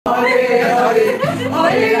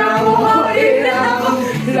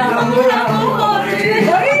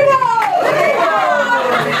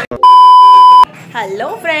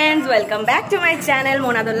welcome back to my channel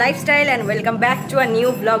MonAdor lifestyle and welcome back to a new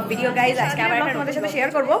vlog video guys. আজকে আবার একটা তোমাদের সাথে share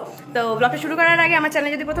করব। তো ব্লগটা শুরু করার আগে আমার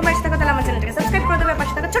চ্যানেলে যদি প্রথমবার এসে থাকো তাহলে আমার চ্যানেলটাকে সাবস্ক্রাইব করে দেবে,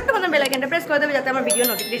 পাশে থাকা ছোট্ট মতন বেল আইকনটা প্রেস করে দেবে যাতে আমার ভিডিও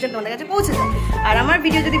নোটিফিকেশন তোমাদের কাছে পৌঁছে যায়। আর আমার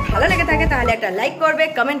ভিডিও যদি ভালো লেগে থাকে তাহলে একটা লাইক করবে,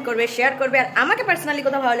 কমেন্ট করবে, শেয়ার করবে, আর আমাকে পার্সোনালি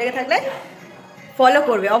কোথাও ভালো লেগে থাকলে ফলো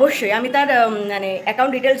করবে অবশ্যই। আমি তার মানে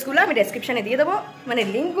অ্যাকাউন্ট ডিটেলসগুলো আমি ডেসক্রিপশানে দিয়ে দেবো, মানে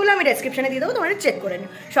লিঙ্কগুলো আমি ডেসক্রিপশানে দিয়ে দেবো, তোমরা চেক করে নিও।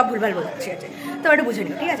 সব ভুলভাল বোঝাচ্ছি আছে, তো একটু বুঝে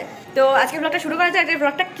নিও, ঠিক আছে? তো আজকে ব্লগটা শুরু করা যায়। আজকে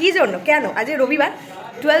ব্লগটা কী জন্য, কেন? আজ রবিবার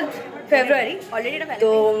 12 ফেব্রুয়ারি অলরেডি। তো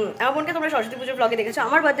আমার বোনকে তোমরা সরস্বতী পুজোর ব্লগে দেখেছো,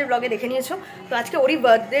 আমার বার্থডে ব্লগে দেখে নিয়েছো। তো আজকে ওরই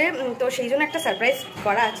বার্থডে, তো সেই জন্য একটা সারপ্রাইজ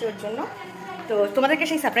করা আছে ওর জন্য। তো তোমাদেরকে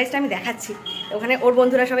সেই সারপ্রাইজটা আমি দেখাচ্ছি। ওখানে ওর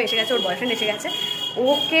বন্ধুরা সবাই এসে গেছে, ওর বয়ফ্রেন্ড এসে গেছে,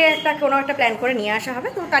 ওকে কোনো একটা প্ল্যান করে নিয়ে আসা হবে,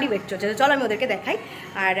 তো তারই ওয়েট চলছে। তো চলো আমি ওদেরকে দেখাই।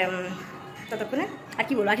 আর ততক্ষণে আর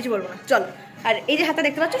কি বলবো, আর কিছু বলবো না, চলো। আর এই যে হাতটা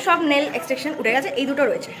দেখতে পাচ্ছ, সব নেল এক্সটেনশন উঠে গেছে, এই দুটো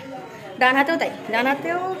রয়েছে। ডান হাতেও তাই, ডান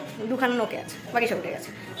হাতেও দুখানা নোকে আছে, বাকি সব উঠে গেছে।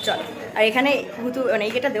 চলো। আর এখানে ভুতু, মানে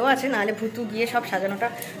এই গেটটা দেওয়া আছে, নাহলে ভুতু গিয়ে সব সাজানোটা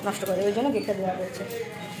নষ্ট করে দেবে, ওই জন্য গেটটা দেওয়া রয়েছে।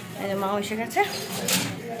 মাও এসে গেছে,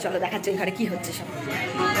 চলো দেখাচ্ছে ওই ঘরে কি হচ্ছে সব।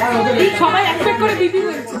 সবাই এক্সপেক্ট করে দিদি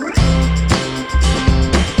বলছে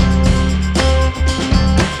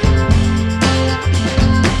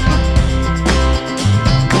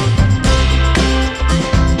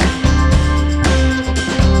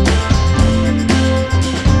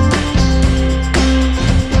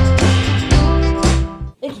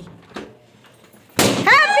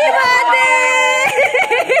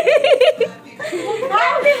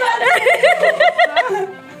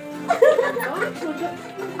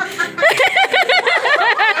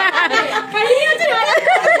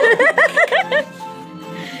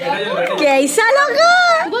कैसा लगा?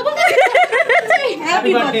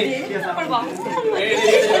 Happy birthday.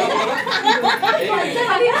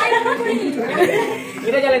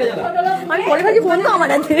 আমি পরে ভাবছি ফোন তো আমার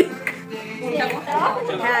আছে।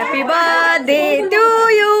 Happy birthday to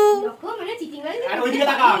you.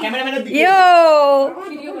 ইয়ো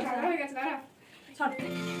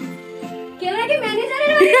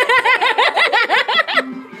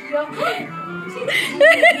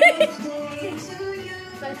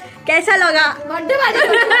कैसा लगा?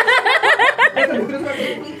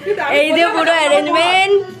 এই যে পুরো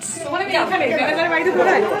অ্যারেঞ্জমেন্ট,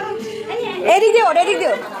 এদিক দিও, এদিক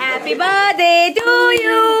দিও। Happy birthday to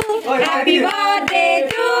you, happy birthday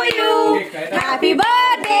to you, happy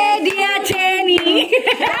birthday dear চেনি,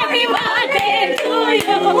 হ্যাপি বার্থডে টু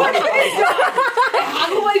ইউ।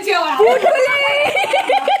 আগু বলছে ওরা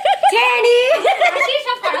চেনি,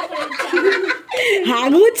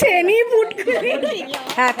 হাগু চেনি পুটকুলি।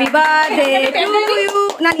 হ্যাপি বার্থডে টু ইউ,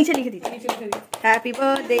 না নিচে লিখে দিচ্ছি, হ্যাপি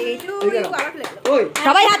বার্থডে টু ইউ।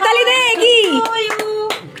 সবাই হাততালি দে। কি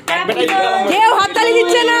কেউ হাততালি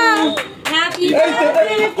দিচ্ছে না?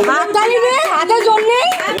 হাততালি দে, হাতের জন্যে।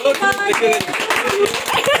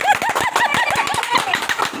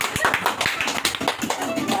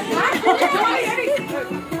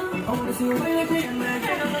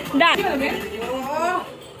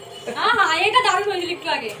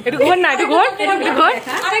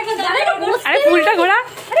 ফুলটা ঘোরা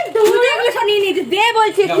দে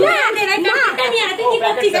বলছে,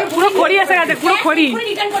 পুরো খড়ি আছে গাছে, পুরো খড়ি।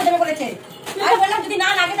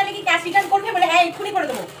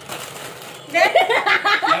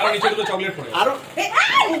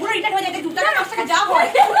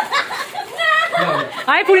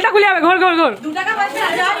 আরে ফুলটা খুলে যাবে, ঘোর ঘোর ঘোর।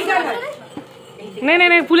 নে নে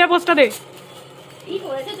নে, ফুলের পোস্টটা দে।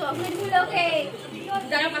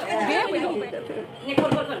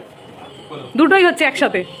 দুটোই হচ্ছে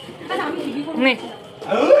একসাথে। নে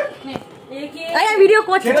ভিডিও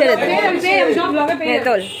করছি, ছেড়ে দে,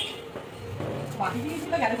 তোল।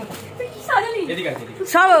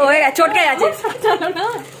 সব হয়ে গেছে, চটকে গেছে।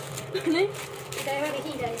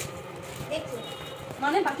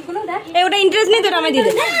 ওটা ইন্টারেস্ট নেই তোর, আমায় দিয়ে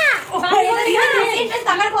দে।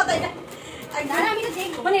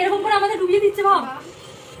 মানে এরকম করে আমাদের ডুবিয়ে দিচ্ছে ভাব।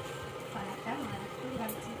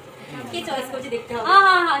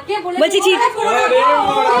 বলছি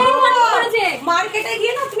মার্কেটে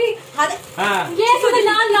গিয়ে না তুমি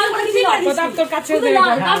লাল লাল তোর কাছে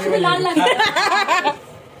লাল লাগে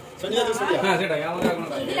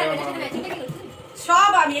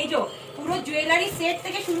সব আমি, এই যে পুরো জুয়েলারি সেট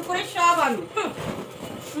থেকে শুরু করে সব আমি।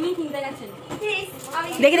 তুমি কিনতে গেছেন?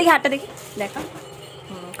 দেখি দেখি হাতটা দেখি, দেখা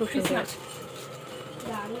খুব সুন্দর আছে।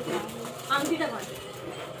 আংটিটা কর,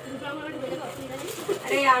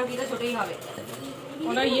 আরে আংটিটা ছোটই হবে।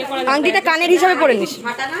 আংটিটা কানের হিসাবে পরে নিস।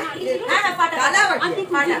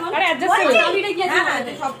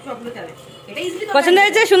 পছন্দ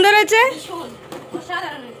হয়েছে? সুন্দর হয়েছে।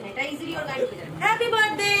 Happy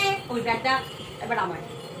birthday. ওই ব্যাগটা এবার আমার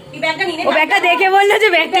ও ব্যাগটা দেখে বললো যে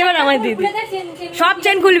ব্যাগটা এবার আমার দিদি। সব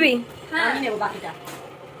চেন খুলবি? আমি নেব বাকিটা।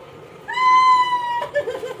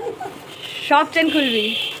 সব চেন খুলবি?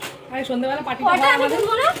 আরে সন্ধ্যাবেলা পার্টিটা হয় আমাদের।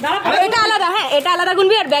 এটা আলাদা, হ্যাঁ এটা আলাদা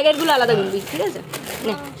গুনবি আর ব্যাগের গুলো আলাদা গুনবি, ঠিক আছে?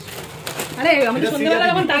 নে। আরে আমাদের সন্ধ্যাবেলা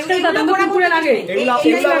যখন টাস্কটা দাদা তো পুরো লাগে। এগুলো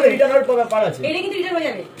রিটার্নের ব্যাপার আছে। এটা কিন্তু রিটার্ন হয়ে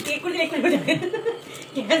যাবে। চেক করে দিলে হয়ে যাবে।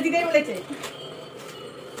 ক্যাশ দিতেই বলেছে।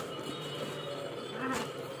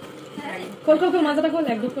 খোল খোল খোল মাথাটা খোল,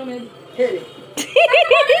 এক দুটো মেয়ে।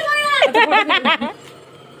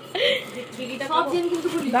 সব চেন কিন্তু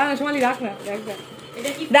খুলি। দাঁড়া সোমালি রাখ না, রাখ রাখ।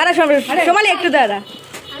 দাঁড়া সোমালি একটু দাঁড়া।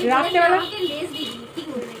 রাত্রেবেলা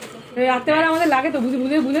রাত্রেবেলা আমাদের লাগে তো, বুঝে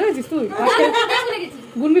বুঝে বুঝে গেছিস তুই?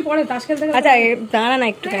 গুনবি পরে তাস খেলতে গেলে। আচ্ছা দাঁড়া না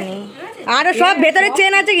একটুখানি, আরো সব ভেতরে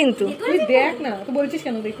চেন আছে কিন্তু। তুই দেখ না, তো বলছিস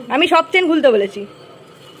কেন? দেখ আমি সব চেন খুলতে বলেছি।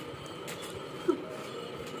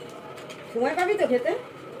 সময় পাবি তো খেতে?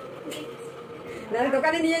 নারে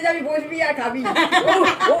দোকানে নিয়ে যাবি, বসবি আর খাবি।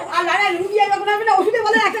 ও আর নারে রুগী আর বাবু না ওষুধে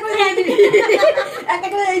বলে একটা করে দিয়ে দিবি। একটা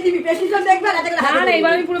করে এই দিবি, প্রেসক্রিপশন দেখবে আর একটা করে হাতে। না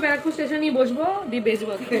এবার আমি পুরো ব্যারাকপুর স্টেশনে বসবো, দিয়ে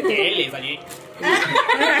বেচবো।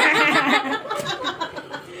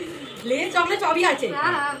 লে চকলেট সবই আছে।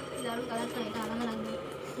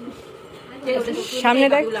 সামনে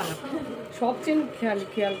দেখ, সব চেন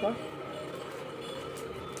খেয়াল কর।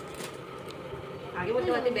 আগে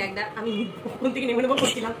বলতে পারতে ব্যাগটা আমি কোন থেকে নেব নেব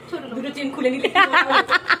করছিলাম, দুটো চেন খুলে নিলে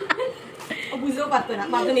ও বুঝতেও পারতো না,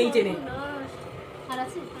 ভাবতো নেই চেনে।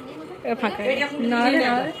 ফাঁকা না রে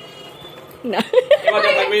না রে। না এবার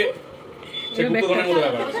যা থাকবে সে গুপ্তধনের মতো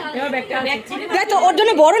ব্যাপার। এবার ব্যাগটা ব্যাগ ছিল দেখ তো, ওর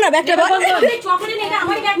জন্য বড় না ব্যাগটা। চকলেট এটা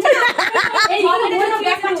আমার ব্যাগ ছিল। এই ওর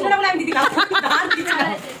ব্যাগ পাচ্ছিল না বলে আমি দিলাম। দাঁড় দিতে না।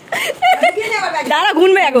 দিয়ে নে আমার ব্যাগ। দাঁড়া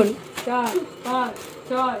গুনবে এখন। 4 5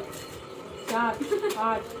 6 7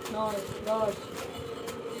 8 9 10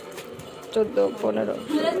 14 15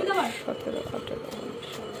 17 18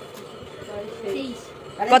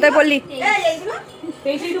 কতই পড়লি? এই এইগুলো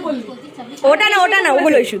 23 তো বললি। ওটা না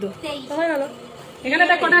ওগুলোই শুধু। সময় গেল। এখানে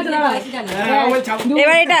দেখ কটা আছে দাঁড়া। হ্যাঁ ওই ছাপ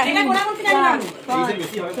এবার এটা এটা গোড়া মন্ত্রী জানি না আমি। 30 এর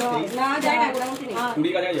বেশি হবে 23 না যায় না গোড়া মন্ত্রী নেই।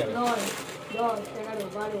 20 কাছে যাবে। 9 10 11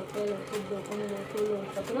 12 13 14 15 16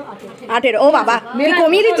 17 18 18। ও বাবা তুই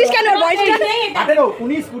কমিয়ে দিচ্ছিস কেন ওর বয়সটা? 18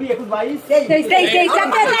 19 20 21 22 তেইশ,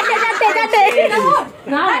 চারটে।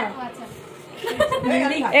 না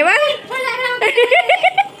এবার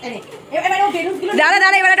এবার ও বেলুন গুলো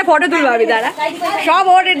দাঁড়া এবার একটা ফটো তুলবো আমি, দাঁড়া সব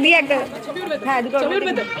ওর দিয়ে একটা। হ্যাঁ দুটো ছবি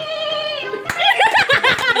উঠবে তো।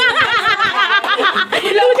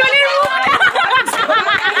 দুজনের মুখ।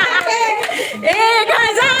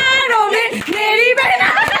 1000 में मेरी बहना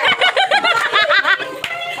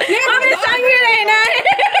हमें संग रहना है।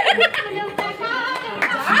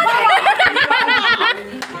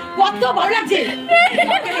 কত ভালো লাগছে।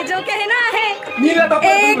 जो कहना है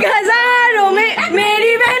 1000 में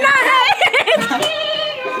मेरी बहना है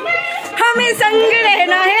हमें संग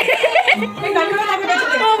रहना है। এই গানগুলো লাগবে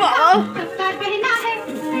দেখতে। ओ बाबा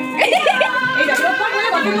এই দেখো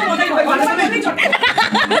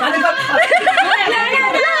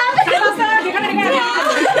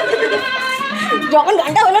যখন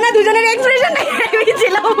গানটা হলো না দুজনের এক্সপ্রেশন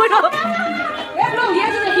ছিল পুরো। একদম ইয়ে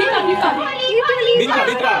আছে ফিল্টার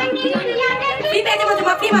মিত্রা ফ্রি পেতে বলতে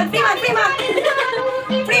ফ্রি মাল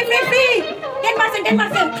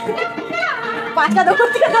 10% পাঁচটা দো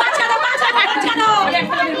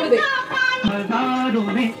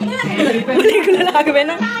এগুলো লাগবে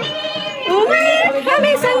না।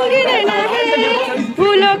 हमें संग रहना है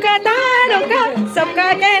फूलों का तारों का सबका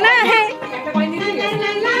कहना है।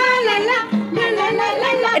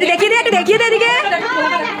 देखिए देखिए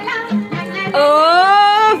ओ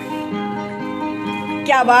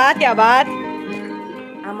क्या बात।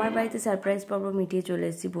 আমার বাড়িতে সারপ্রাইজ পর্ব মিটিয়ে চলে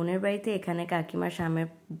এসেছি বোনের বাড়িতে। এখানে কাকিমার সামনে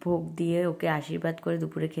ভোগ দিয়ে ওকে আশীর্বাদ করে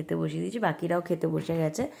দুপুরে খেতে বসিয়ে দিয়েছি, বাকিরাও খেতে বসে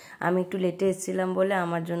গেছে। আমি একটু লেটে এসেছিলাম বলে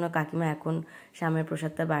আমার জন্য কাকিমা এখন সামের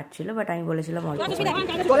প্রসাদটা বাড়ছিল, বাট আমি বলেছিলাম অল্প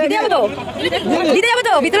দিতে যাবো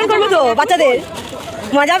তো বিতরণ করবো তো বাচ্চাদের।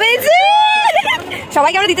 মজা পেয়েছি,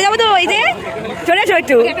 সবাইকে আমরা দিতে যাবো তো। এই যে চলে এসো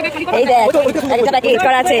একটু, এই দেখ একটা প্যাকেট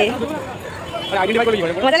করা আছে,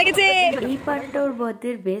 মজা লেগেছে। এই পার্টটা ওর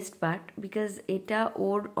বার্থডের বেস্ট পার্ট, বিকজ এটা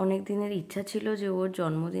ওর অনেক দিনের ইচ্ছা ছিল যে ওর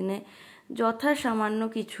জন্মদিনে যথা সামান্য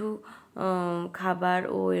কিছু খাবার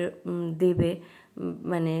ও দেবে,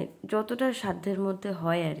 মানে যতটা সাধ্যের মধ্যে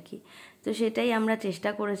হয় আর কি। তো সেটাই আমরা চেষ্টা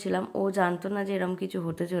করেছিলাম। ও জানতো না যে এরকম কিছু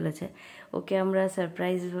হতে চলেছে। ওকে আমরা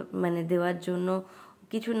সারপ্রাইজ মানে দেওয়ার জন্য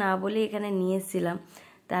কিছু না বলে এখানে নিয়ে এসেছিলাম।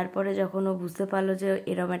 তারপরে যখন ও বুঝতে পারলো যে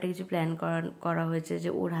এরকম একটা কিছু প্ল্যান করা হয়েছে, যে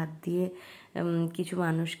ওর হাত দিয়ে কিছু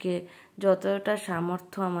মানুষকে যতটা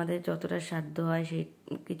সামর্থ্য আমাদের, যতটা সাধ্য হয় সেই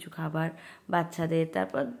কিছু খাবার বাচ্চাদের,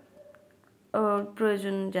 তারপর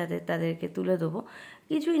প্রয়োজন যাদের তাদেরকে তুলে দেবো।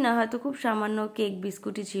 কিছুই না, হয়তো খুব সামান্য কেক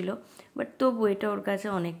বিস্কুটই ছিল, বাট তবু এটা ওর কাছে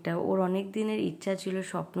অনেকটা, ওর অনেক দিনের ইচ্ছা ছিল,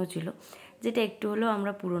 স্বপ্ন ছিল, যেটা একটু হলেও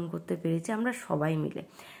আমরা পূরণ করতে পেরেছি আমরা সবাই মিলে।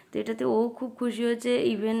 তো এটাতে ও খুব খুশি হয়েছে।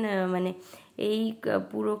 ইভেন মানে এই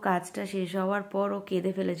পুরো কাজটা শেষ হওয়ার পর ও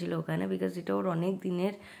কেঁদে ফেলেছিল ওখানে, বিকজ এটা ওর অনেক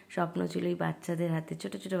দিনের স্বপ্ন ছিল এই বাচ্চাদের হাতে,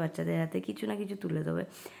 ছোটো ছোটো বাচ্চাদের হাতে কিছু না কিছু তুলে দেবে,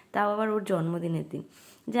 তাও আবার ওর জন্মদিনের দিন।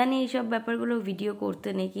 জানি এইসব ব্যাপারগুলো ভিডিও করতে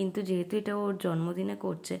নেই, কিন্তু যেহেতু এটা ওর জন্মদিনে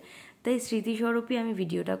করছে তাই স্মৃতিস্বরূপই আমি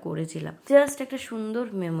ভিডিওটা করেছিলাম, জাস্ট একটা সুন্দর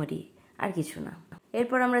মেমোরি, আর কিছু না।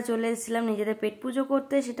 এরপর আমরা চলে এসেছিলাম নিজেদের পেট পুজো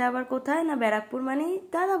করতে। সেটা আবার কোথায় না, ব্যারাকপুর মানে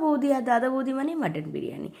দাদা বৌদি, আর দাদা বৌদি মানে মাটন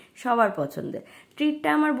বিরিয়ানি, সবার পছন্দের। ট্রিটটা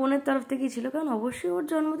আমার বোনের তরফ থেকেই ছিল, কারণ অবশ্যই ওর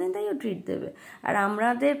জন্মদিন, তাই ও ট্রিট দেবে। আর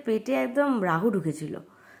আমাদের পেটে একদম রাহু ঢুকেছিল।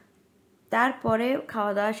 তারপরে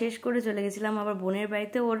খাওয়া দাওয়া শেষ করে চলে গেছিলাম আবার বোনের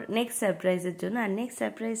বাড়িতে ওর নেক্সট সারপ্রাইজের জন্য। আর নেক্সট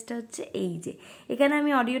সারপ্রাইজটা হচ্ছে এই যে, এখানে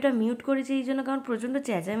আমি অডিওটা মিউট করেছি এই জন্য, কারণ প্রচণ্ড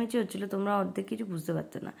চেঁচামেচি হচ্ছিলো, তোমরা অর্ধেক কিছু বুঝতে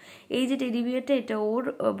পারতো না। এই যে টেডি বিয়ারটা, এটা ওর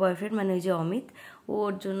বয়ফ্রেন্ড মানে ওই যে অমিত,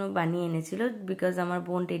 ওর জন্য বানিয়ে এনেছিল, বিকজ আমার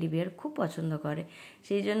বোন টেডি বিয়ার খুব পছন্দ করে,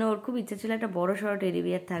 সেই জন্য ওর খুব ইচ্ছা ছিল একটা বড় সড়ো টেডি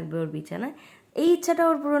বিয়ার থাকবে ওর বিছানায়। এই ইচ্ছাটা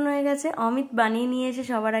ওর পূরণ হয়ে গেছে। অমিত বানিয়ে নিয়ে এসে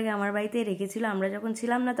সবার আগে আমার বাড়িতে রেখেছিল, আমরা যখন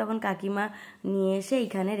ছিলাম না তখন কাকিমা নিয়ে এসে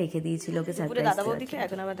এইখানে রেখে দিয়েছিল ওকে সারপ্রাইজ। দাদা বৌদি খেয়ে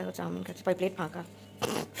এখন আবার দেখো চাউমিন খাচ্ছে, প্লেট ফাঁকা।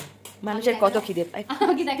 মানুষের কত খিদে পায়।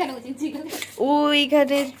 আমাকে দেখানো উচিত ছিল।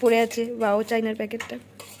 ওইখানে পড়ে আছে বাও চাইনার প্যাকেটটা,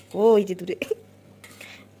 ওই যে দূরে।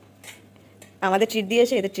 আমাদের ট্রিট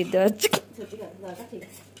দিয়েছে, এদের ট্রিট দেওয়া হচ্ছে।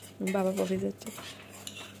 বাবা অফিস যাচ্ছে,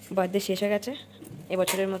 বার্থডে শেষ হয়ে গেছে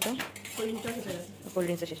এবছরের মতো, কোল্ড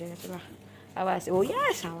ড্রিঙ্কসও শেষ হয়ে গেছে। বাহ, আবার আসে ওই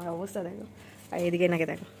আস, আমার অবস্থা দেখো। আর এদিকে নাকি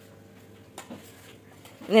দেখো,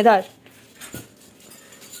 নে ধর।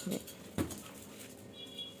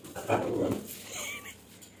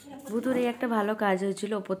 ভুতুর এই একটা ভালো কাজ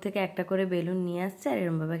হয়েছিল, ওপর থেকে একটা করে বেলুন নিয়ে আসছে আর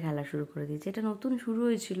এরমভাবে খেলা শুরু করে দিয়েছে। এটা নতুন শুরু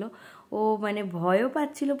হয়েছিল, ও মানে ভয়ও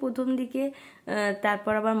পাচ্ছিল প্রথম দিকে,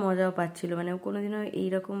 তারপর আবার মজাও পাচ্ছিল, মানে ও কোনোদিনও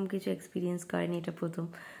এইরকম কিছু এক্সপিরিয়েন্স করেনি, এটা প্রথম।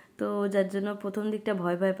 তো যার জন্য প্রথম দিকটা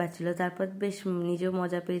ভয় ভয় পাচ্ছিল, তারপর বেশ নিজেও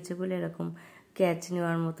মজা পেয়েছে বলে এরকম ক্যাচ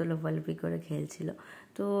নেওয়ার মতো লোপালুপি করে খেলছিল।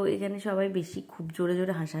 তো এখানে সবাই বেশি খুব জোরে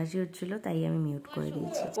জোরে হাসাহাসি হচ্ছিল, তাই আমি মিউট করে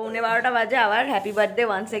দিয়েছি। 12:15 বাজে, আবার হ্যাপি বার্থডে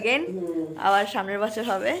ওয়ান্স এগেন, আবার সামনের বছর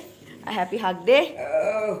হবে। Happy hug day,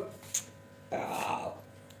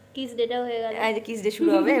 kiss data হয়ে গেল, এই যে কিস ডে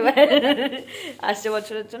শুরু হবে এবার আসছে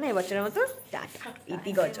বছরের জন্য। এবছরের মতো টাটা,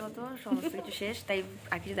 ইতি গজ মতো সমস্ত কিছু শেষ, তাই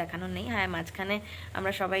আর কিছু দেখানোর নেই। হ্যাঁ, মাঝখানে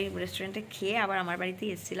আমরা সবাই রেস্টুরেন্টে খেয়ে আবার আমার বাড়িতেই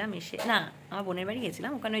এসেছিলাম, এসে না আমার বোনের বাড়ি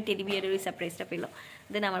গেছিলাম, ওখানে ওই টেডি বিয়ারের ওই সারপ্রাইজটা পেলো,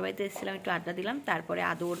 দেন আমার বাড়িতে এসেছিলাম, একটু আড্ডা দিলাম। তারপরে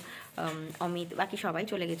আদর, অমিত, বাকি সবাই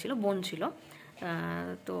চলে গেছিলো, বোন ছিল।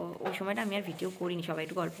 তো ওই সময়টা আমি আর ভিডিও করিনি, সবাই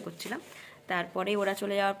একটু গল্প করছিলাম। তারপরে ওরা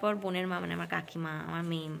চলে যাওয়ার পর বোনের মা মানে আমার কাকিমা, আমার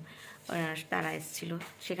মেম, তারা এসেছিলো,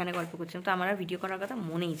 সেখানে গল্প করছিলাম। তো আমার আর ভিডিও করার কথা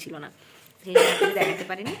মনেই ছিল না, সেই জন্য কিছু দেখাতে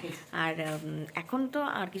পারিনি। আর এখন তো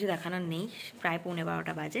আর কিছু দেখানোর নেই, প্রায়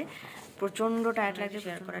 12:15 বাজে, প্রচণ্ড টায়ার্ড লাগছে,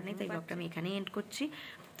 শেয়ার করার নেই, তাই ব্লগটা আমি এখানেই এন্ড করছি।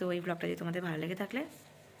 তো এই ব্লগটা যদি তোমাদের ভালো লেগে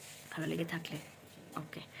থাকলে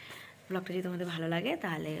ওকে, ব্লগটা যদি তোমাদের ভালো লাগে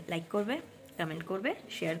তাহলে লাইক করবে, কমেন্ট করবে,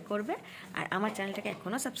 শেয়ার করবে। আর আমার চ্যানেলটাকে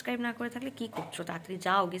এখনও সাবস্ক্রাইব না করে থাকলে কী করছো, তাড়াতাড়ি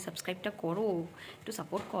যাও গিয়ে সাবস্ক্রাইবটা করো, একটু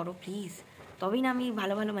সাপোর্ট করো প্লিজ, তবেই না আমি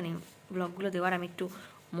ভালো ভালো মানে ব্লগগুলো দেওয়ার আমি একটু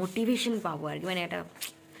মোটিভেশন পাবো আর কি, মানে এটা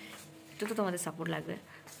একটু তো তোমাদের সাপোর্ট লাগবে।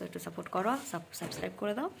 তো একটু সাপোর্ট করো, সাবস্ক্রাইব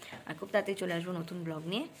করে দাও, আর খুব তাড়াতাড়ি চলে আসবো নতুন ব্লগ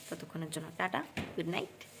নিয়ে। ততক্ষণের জন্য tata, good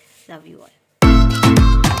night, love you all.